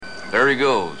There he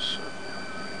goes.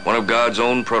 One of God's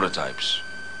own prototypes.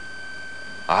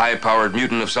 A high-powered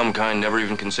mutant of some kind never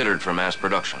even considered for mass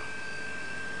production.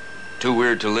 Too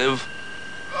weird to live,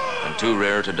 and too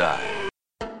rare to die.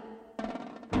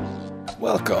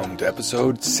 Welcome to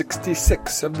episode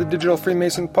 66 of the Digital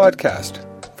Freemason podcast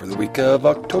for the week of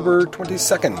October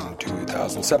 22nd,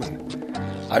 2007.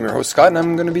 I'm your host, Scott, and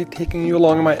I'm going to be taking you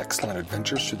along on my excellent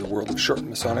adventures through the world of short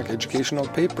Masonic educational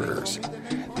papers.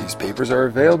 These papers are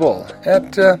available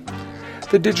at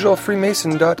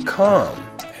thedigitalfreemason.com.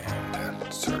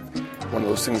 And sort of one of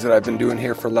those things that I've been doing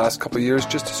here for the last couple of years,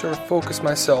 just to sort of focus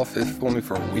myself, if only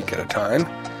for a week at a time,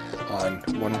 on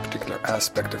one particular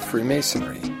aspect of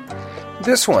Freemasonry.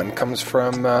 This one comes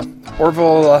from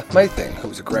Orville Mything,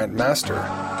 who's a Grand Master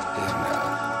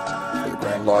for the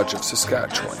Grand Lodge of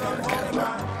Saskatchewan here in Canada.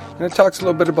 And it talks a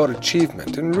little bit about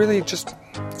achievement, and really just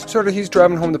sort of he's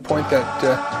driving home the point that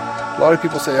a lot of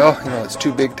people say, it's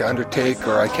too big to undertake,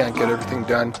 or I can't get everything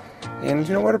done. And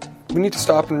you know what? We need to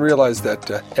stop and realize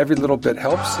that every little bit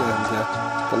helps,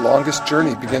 and the longest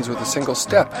journey begins with a single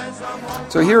step.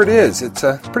 So here it is. It's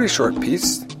a pretty short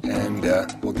piece, and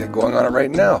we'll get going on it right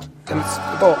now. And it's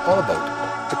all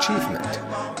about achievement.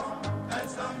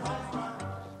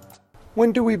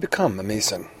 When do we become a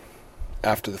Mason?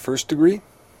 After the first degree?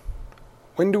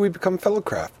 When do we become fellow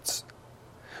crafts?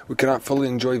 We cannot fully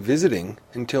enjoy visiting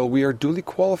until we are duly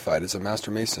qualified as a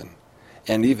Master Mason.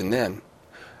 And even then,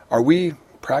 are we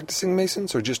practicing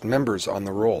Masons or just members on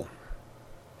the roll?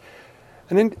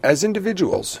 And as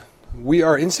individuals, we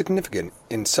are insignificant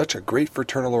in such a great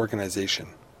fraternal organization.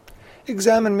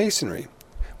 Examine Masonry,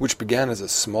 which began as a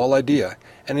small idea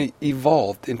and it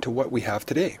evolved into what we have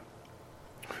today.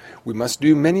 We must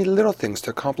do many little things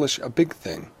to accomplish a big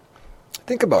thing.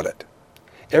 Think about it.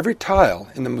 Every tile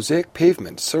in the mosaic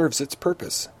pavement serves its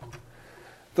purpose.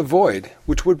 The void,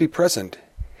 which would be present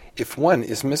if one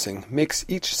is missing, makes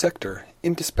each sector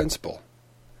indispensable.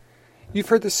 You've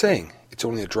heard the saying, it's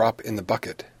only a drop in the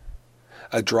bucket.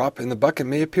 A drop in the bucket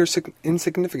may appear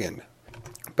insignificant,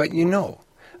 but a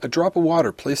drop of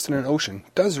water placed in an ocean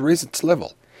does raise its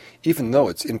level, even though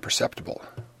it's imperceptible.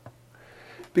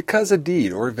 Because a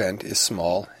deed or event is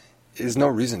small, is no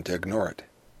reason to ignore it.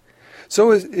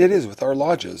 So it is with our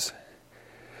lodges.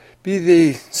 Be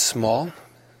they small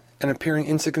and appearing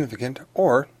insignificant,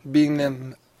 or being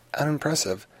them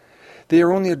unimpressive, they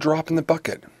are only a drop in the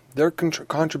bucket. Their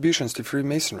contributions to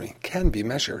Freemasonry can be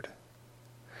measured.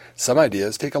 Some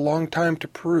ideas take a long time to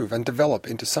prove and develop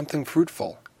into something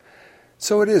fruitful.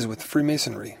 So it is with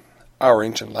Freemasonry. Our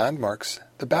ancient landmarks,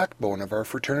 the backbone of our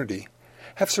fraternity,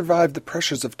 have survived the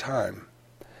pressures of time.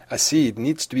 A seed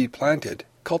needs to be planted,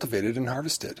 cultivated, and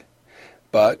harvested.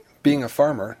 But, being a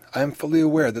farmer, I am fully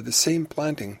aware that the same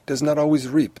planting does not always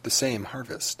reap the same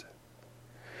harvest.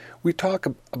 We talk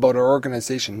about our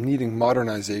organization needing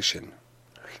modernization.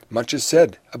 Much is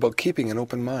said about keeping an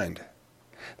open mind.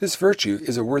 This virtue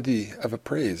is worthy of a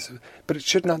praise, but it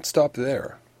should not stop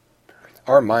there.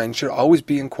 Our mind should always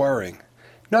be inquiring,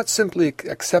 not simply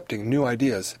accepting new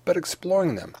ideas, but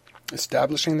exploring them,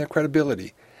 establishing their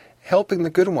credibility, helping the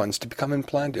good ones to become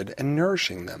implanted, and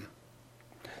nourishing them.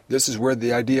 This is where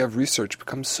the idea of research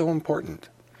becomes so important.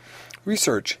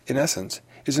 Research, in essence,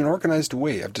 is an organized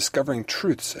way of discovering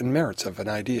truths and merits of an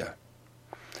idea.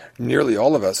 Nearly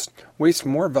all of us waste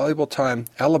more valuable time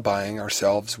alibying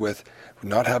ourselves with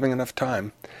not having enough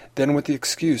time than with the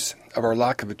excuse of our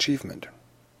lack of achievement.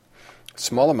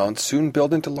 Small amounts soon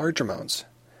build into large amounts.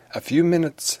 A few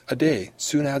minutes a day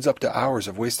soon adds up to hours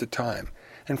of wasted time,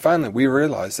 and finally we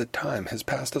realize that time has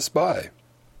passed us by.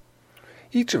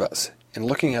 Each of us, in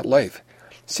looking at life,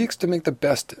 seeks to make the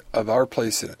best of our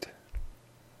place in it.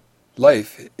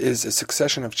 Life is a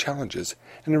succession of challenges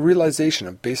and a realization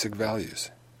of basic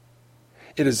values.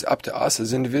 It is up to us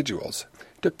as individuals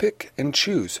to pick and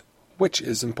choose which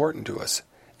is important to us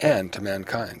and to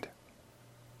mankind.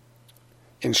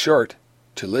 In short,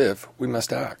 to live, we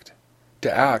must act.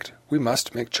 To act, we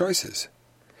must make choices.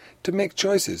 To make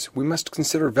choices, we must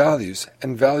consider values,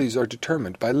 and values are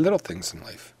determined by little things in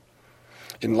life.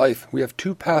 In life, we have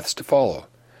two paths to follow.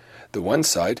 The one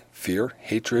side, fear,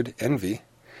 hatred, envy,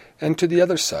 and to the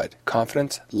other side,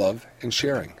 confidence, love, and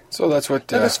sharing. So that's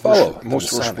what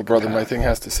most worshipful brother Mything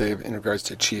has to say in regards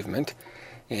to achievement.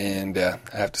 And I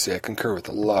have to say I concur with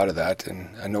a lot of that,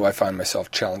 and I know I find myself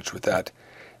challenged with that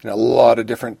in a lot of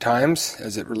different times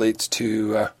as it relates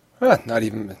to not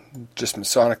even just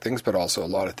Masonic things, but also a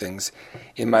lot of things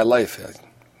in my life. I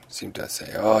seem to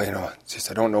say, it's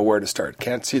just I don't know where to start.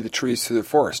 Can't see the trees through the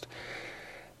forest.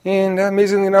 And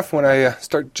amazingly enough, when I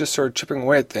start chipping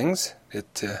away at things,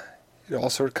 it it all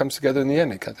sort of comes together in the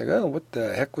end. I kind of think, oh, what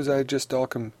the heck was I just all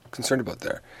concerned about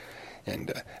there?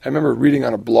 And I remember reading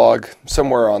on a blog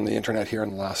somewhere on the internet here in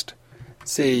the last,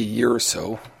 say, year or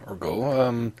so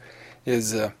ago,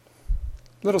 is a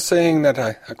little saying that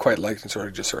I quite liked and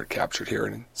sort of captured here.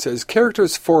 And it says, character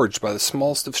is forged by the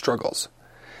smallest of struggles.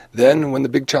 Then, when the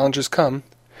big challenges come,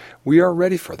 we are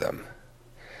ready for them.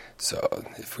 So,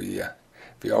 if we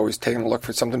always taking a look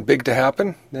for something big to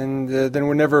happen, then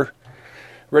we're never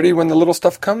ready when the little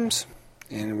stuff comes,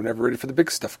 and we're never ready for the big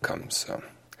stuff comes. So,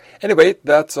 anyway,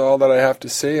 that's all that I have to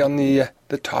say on the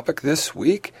topic this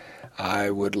week. I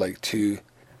would like to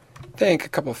thank a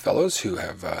couple of fellows who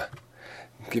have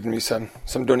given me some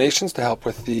donations to help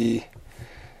with the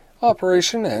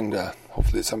operation, and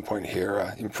hopefully at some point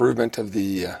here improvement of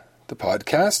the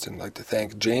podcast. And I'd like to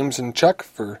thank James and Chuck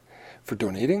for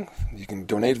donating. You can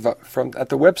donate from at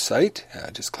the website,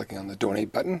 just clicking on the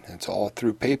donate button. It's all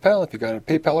through PayPal. If you got a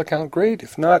PayPal account, great.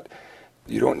 If not,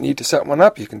 you don't need to set one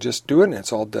up. You can just do it, and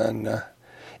it's all done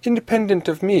independent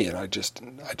of me. And I just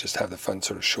have the funds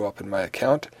sort of show up in my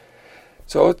account.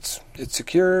 So it's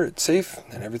secure, it's safe,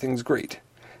 and everything's great.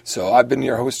 So I've been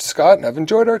your host, Scott, and I've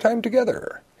enjoyed our time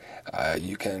together.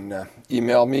 You can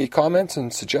email me comments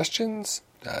and suggestions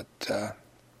at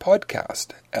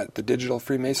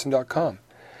podcast@thedigitalfreemason.com.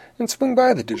 And swing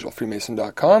by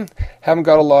thedigitalfreemason.com. Haven't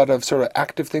got a lot of sort of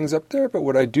active things up there, but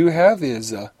what I do have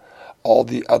is all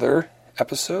the other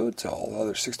episodes, all the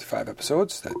other 65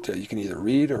 episodes that you can either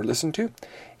read or listen to.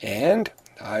 And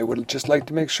I would just like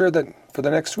to make sure that for the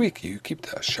next week you keep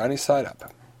the shiny side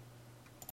up.